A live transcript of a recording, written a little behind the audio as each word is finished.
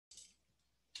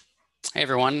Hey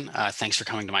everyone, thanks for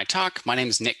coming to my talk. My name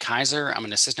is Nick Keiser. I'm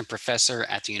an assistant professor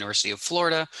at the University of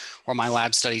Florida, where my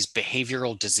lab studies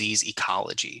behavioral disease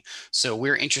ecology. So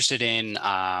we're interested in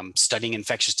studying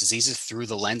infectious diseases through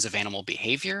the lens of animal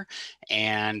behavior,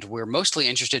 and we're mostly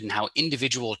interested in how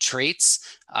individual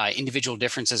traits, individual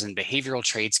differences in behavioral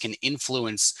traits can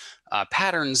influence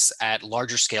patterns at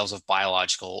larger scales of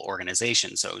biological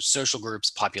organizations, so social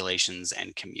groups, populations,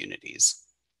 and communities.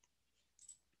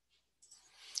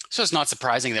 So it's not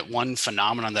surprising that one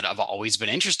phenomenon that I've always been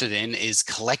interested in is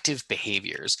collective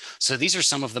behaviors. So these are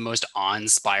some of the most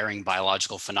awe-inspiring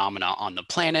biological phenomena on the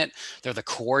planet. They're the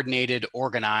coordinated,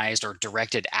 organized, or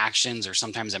directed actions, or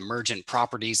sometimes emergent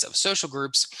properties of social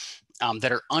groups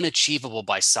that are unachievable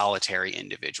by solitary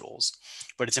individuals.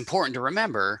 But it's important to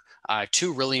remember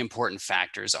two really important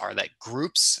factors are that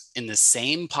groups in the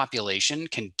same population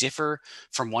can differ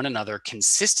from one another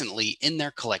consistently in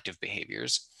their collective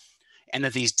behaviors, and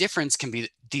that these differences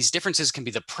can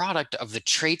be the product of the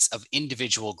traits of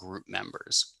individual group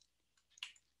members.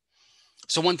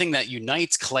 So one thing that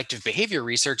unites collective behavior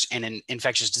research and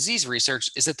infectious disease research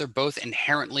is that they're both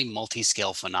inherently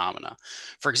multi-scale phenomena.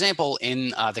 For example, in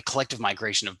the collective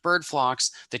migration of bird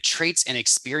flocks, the traits and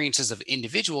experiences of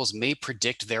individuals may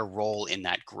predict their role in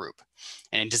that group.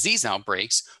 And in disease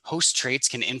outbreaks, host traits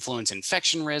can influence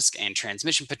infection risk and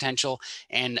transmission potential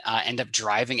and end up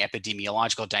driving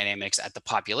epidemiological dynamics at the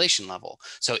population level.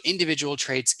 So individual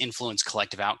traits influence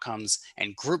collective outcomes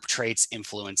and group traits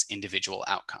influence individual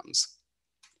outcomes.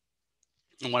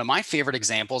 And one of my favorite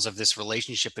examples of this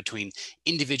relationship between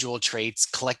individual traits,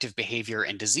 collective behavior,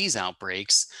 and disease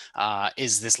outbreaks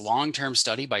is this long-term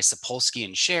study by Sapolsky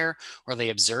and Scher, where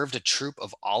they observed a troop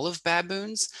of olive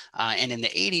baboons. And in the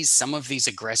 80s, some of these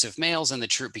aggressive males in the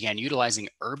troop began utilizing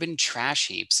urban trash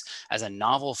heaps as a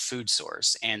novel food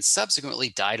source and subsequently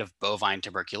died of bovine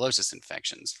tuberculosis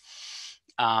infections.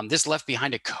 This left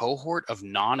behind a cohort of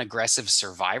non-aggressive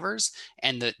survivors,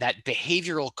 and that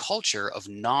behavioral culture of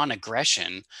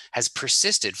non-aggression has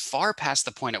persisted far past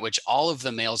the point at which all of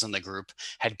the males in the group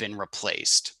had been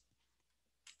replaced.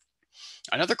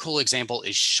 Another cool example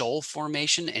is shoal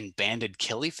formation in banded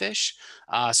killifish.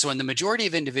 So when the majority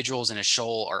of individuals in a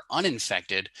shoal are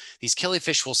uninfected, these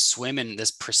killifish will swim in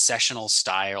this processional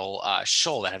style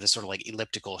shoal that have this sort of like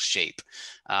elliptical shape.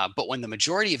 But when the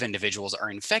majority of individuals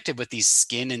are infected with these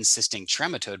skin encysting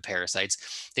trematode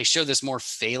parasites, they show this more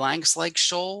phalanx-like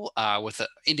shoal with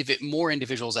more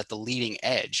individuals at the leading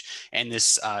edge. And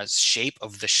this shape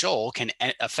of the shoal can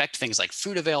affect things like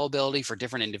food availability for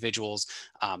different individuals,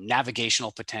 navigational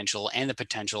potential, and the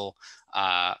potential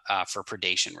for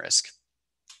predation risk.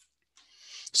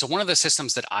 So one of the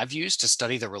systems that I've used to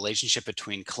study the relationship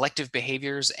between collective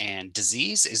behaviors and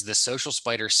disease is the social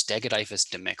spider Stegodipus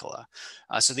demicola.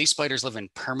 So these spiders live in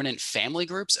permanent family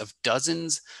groups of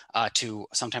dozens to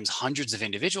sometimes hundreds of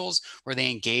individuals, where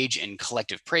they engage in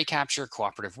collective prey capture,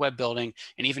 cooperative web building,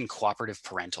 and even cooperative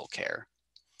parental care.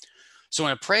 So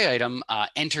when a prey item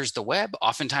enters the web,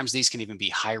 oftentimes these can even be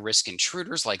high-risk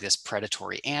intruders like this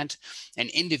predatory ant. An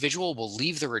individual will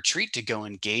leave the retreat to go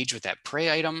engage with that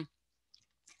prey item,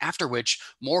 after which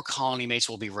more colony mates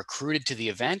will be recruited to the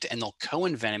event and they'll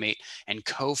co-envenomate and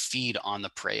co-feed on the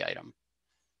prey item.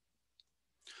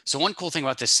 So one cool thing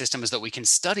about this system is that we can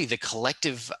study the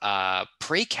collective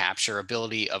prey capture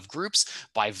ability of groups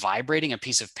by vibrating a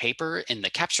piece of paper in the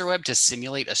capture web to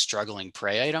simulate a struggling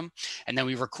prey item. And then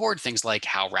we record things like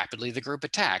how rapidly the group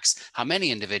attacks, how many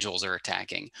individuals are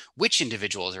attacking, which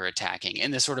individuals are attacking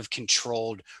in this sort of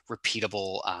controlled,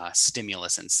 repeatable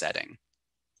stimulus and setting.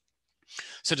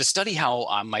 So to study how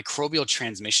microbial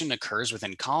transmission occurs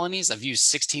within colonies, I've used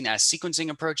 16S sequencing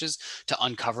approaches to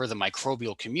uncover the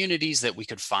microbial communities that we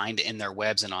could find in their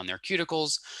webs and on their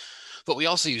cuticles. But we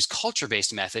also use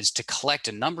culture-based methods to collect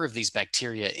a number of these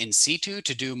bacteria in situ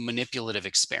to do manipulative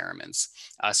experiments.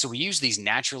 So we use these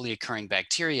naturally occurring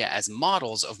bacteria as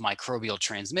models of microbial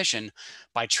transmission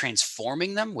by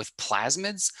transforming them with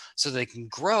plasmids so they can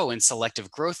grow in selective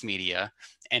growth media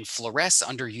and fluoresce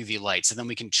under UV light. So then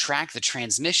we can track the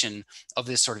transmission of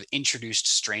this sort of introduced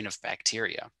strain of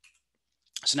bacteria.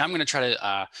 So now I'm going to try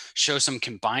to show some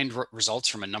combined results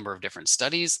from a number of different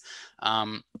studies.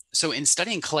 So in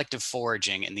studying collective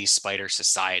foraging in these spider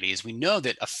societies, we know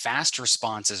that a fast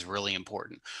response is really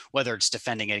important, whether it's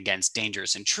defending it against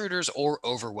dangerous intruders or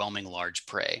overwhelming large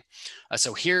prey.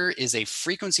 So here is a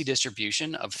frequency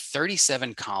distribution of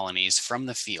 37 colonies from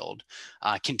the field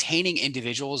containing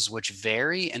individuals which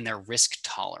vary in their risk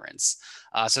tolerance.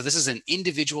 So this is an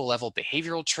individual level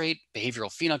behavioral trait,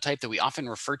 behavioral phenotype that we often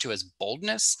refer to as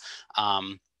boldness.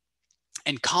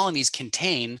 And colonies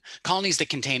that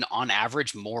contain on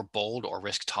average more bold or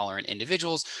risk tolerant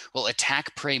individuals will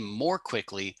attack prey more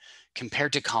quickly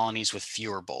compared to colonies with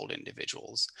fewer bold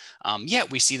individuals. Yet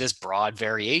we see this broad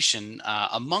variation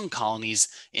among colonies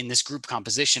in this group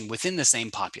composition within the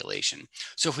same population.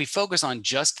 So if we focus on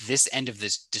just this end of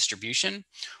this distribution,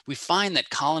 we find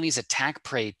that colonies attack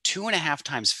prey 2.5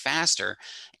 times faster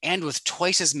and with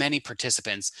twice as many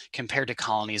participants compared to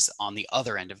colonies on the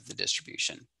other end of the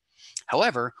distribution.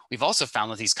 However, we've also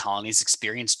found that these colonies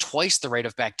experience twice the rate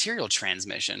of bacterial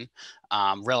transmission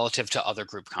relative to other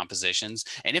group compositions.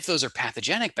 And if those are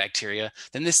pathogenic bacteria,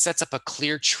 then this sets up a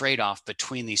clear trade-off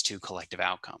between these two collective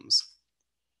outcomes.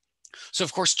 So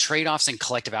of course, trade-offs and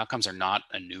collective outcomes are not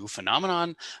a new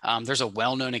phenomenon. There's a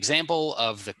well-known example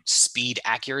of the speed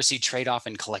accuracy trade-off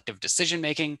in collective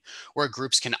decision-making, where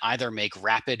groups can either make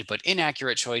rapid but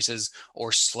inaccurate choices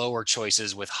or slower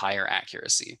choices with higher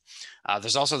accuracy.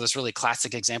 There's also this really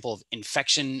classic example of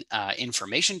infection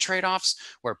information trade-offs,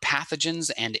 where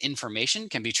pathogens and information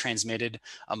can be transmitted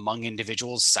among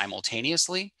individuals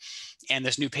simultaneously. And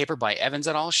this new paper by Evans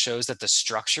et al. Shows that the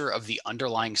structure of the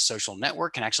underlying social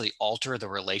network can actually alter the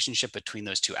relationship between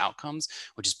those two outcomes,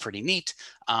 which is pretty neat.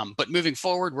 But moving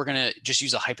forward, we're going to just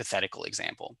use a hypothetical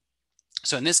example.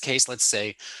 So in this case, let's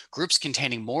say groups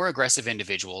containing more aggressive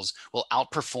individuals will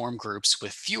outperform groups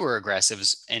with fewer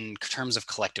aggressives in terms of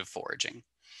collective foraging.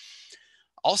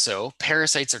 Also,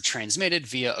 parasites are transmitted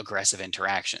via aggressive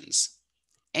interactions.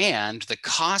 And the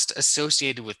cost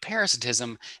associated with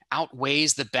parasitism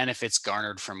outweighs the benefits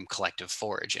garnered from collective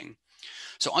foraging.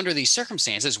 So under these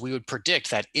circumstances, we would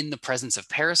predict that in the presence of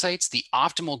parasites, the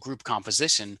optimal group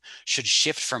composition should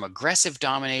shift from aggressive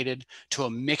dominated to a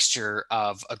mixture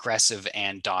of aggressive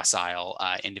and docile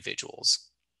individuals.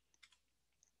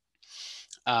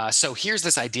 So here's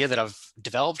this idea that I've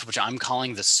developed, which I'm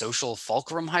calling the social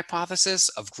fulcrum hypothesis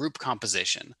of group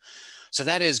composition. So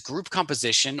that is, group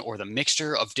composition, or the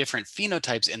mixture of different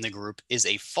phenotypes in the group, is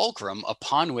a fulcrum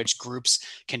upon which groups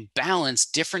can balance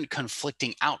different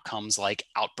conflicting outcomes like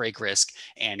outbreak risk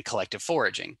and collective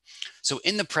foraging. So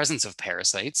in the presence of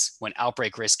parasites, when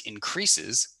outbreak risk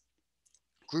increases,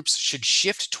 groups should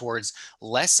shift towards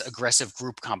less aggressive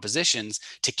group compositions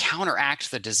to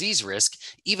counteract the disease risk,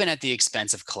 even at the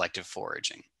expense of collective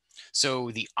foraging.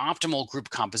 So the optimal group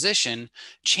composition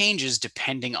changes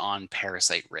depending on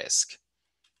parasite risk.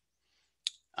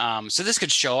 So this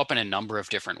could show up in a number of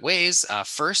different ways.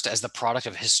 First, as the product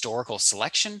of historical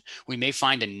selection, we may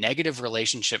find a negative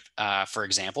relationship, for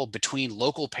example, between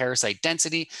local parasite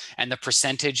density and the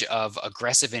percentage of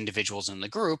aggressive individuals in the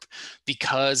group,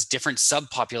 because different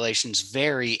subpopulations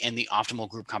vary in the optimal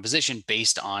group composition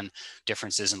based on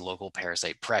differences in local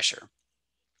parasite pressure.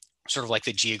 Sort of like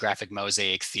the geographic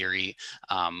mosaic theory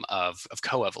of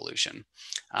coevolution.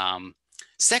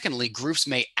 Secondly, groups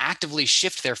may actively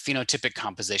shift their phenotypic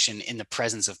composition in the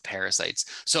presence of parasites.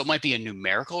 So it might be a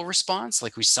numerical response,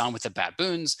 like we saw with the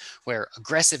baboons, where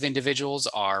aggressive individuals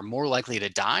are more likely to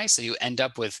die. So you end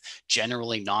up with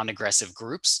generally non-aggressive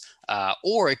groups.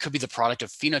 Or it could be the product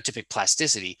of phenotypic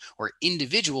plasticity, where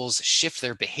individuals shift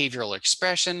their behavioral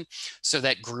expression so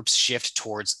that groups shift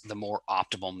towards the more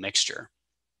optimal mixture.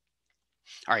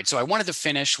 All right, so I wanted to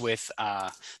finish with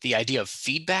the idea of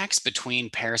feedbacks between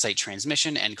parasite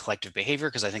transmission and collective behavior,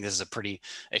 because I think this is a pretty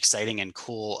exciting and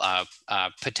cool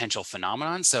potential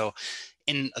phenomenon. So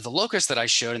in the locus that I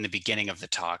showed in the beginning of the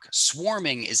talk,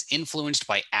 swarming is influenced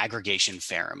by aggregation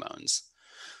pheromones.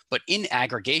 But in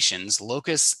aggregations,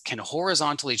 locusts can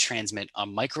horizontally transmit a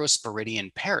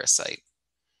microsporidian parasite.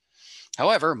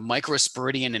 However,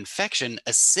 microsporidian infection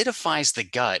acidifies the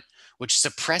gut, which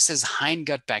suppresses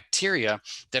hindgut bacteria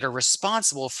that are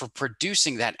responsible for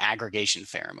producing that aggregation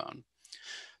pheromone.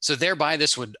 So thereby,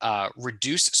 this would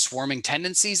reduce swarming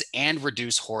tendencies and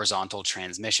reduce horizontal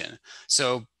transmission.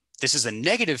 So this is a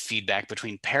negative feedback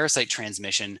between parasite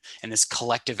transmission and this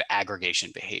collective aggregation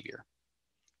behavior.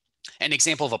 An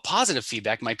example of a positive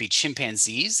feedback might be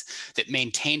chimpanzees that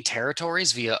maintain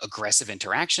territories via aggressive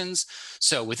interactions.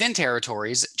 So within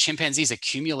territories, chimpanzees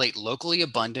accumulate locally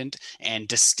abundant and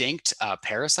distinct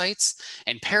parasites,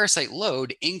 and parasite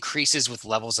load increases with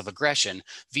levels of aggression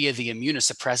via the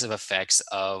immunosuppressive effects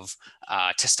of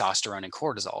testosterone and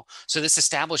cortisol. So this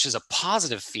establishes a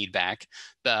positive feedback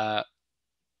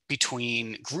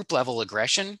between group level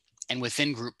aggression and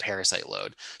within group parasite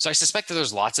load. So I suspect that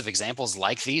there's lots of examples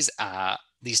like these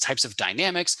types of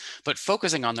dynamics, but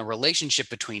focusing on the relationship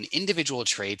between individual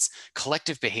traits,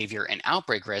 collective behavior, and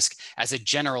outbreak risk as a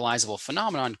generalizable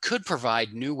phenomenon could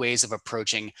provide new ways of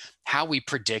approaching how we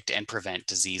predict and prevent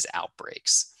disease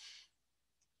outbreaks.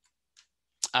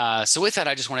 So with that,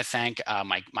 I just want to thank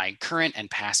my current and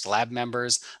past lab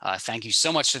members. Thank you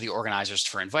so much to the organizers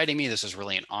for inviting me. This was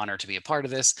really an honor to be a part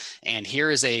of this. And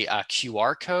here is a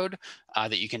QR code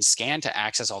that you can scan to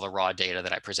access all the raw data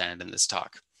that I presented in this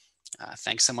talk.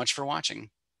 Thanks so much for watching.